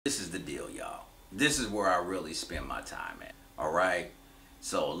this is where I really spend my time at. All right.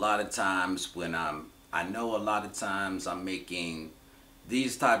 So a lot of times when I know a lot of times I'm making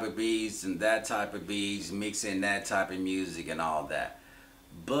these type of beats and that type of beats, mixing that type of music and all that.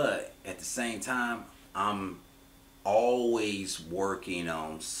 But at the same time, I'm always working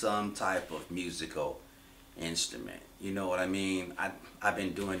on some type of musical instrument. You know what I mean? I've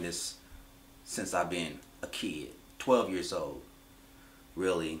been doing this since I've been a kid, 12 years old,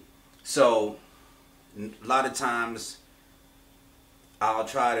 really. So a lot of times I'll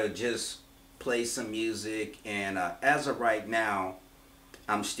try to just play some music, and as of right now,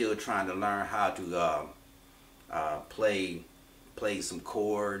 I'm still trying to learn how to play some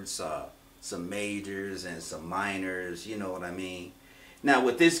chords, some majors and some minors. You know what I mean? Now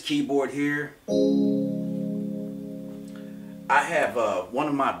with this keyboard here, I have one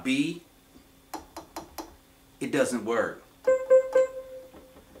of my B. It doesn't work.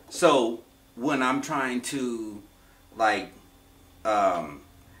 So when I'm trying to like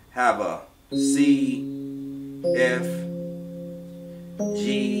have a C, F,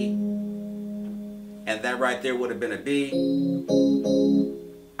 G, and that right there would have been a B,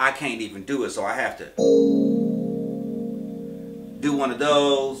 I can't even do it, so I have to do one of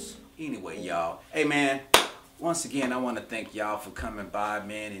those. Anyway, y'all, hey man, once again I want to thank y'all for coming by,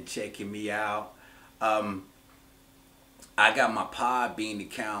 man, and checking me out. I got my Podbean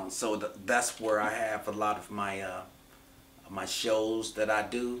account, so that's where I have a lot of my shows that I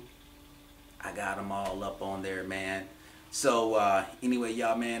do. I got them all up on there, man. So anyway,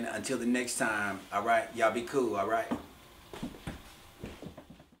 y'all, man, until the next time, all right, y'all be cool, all right?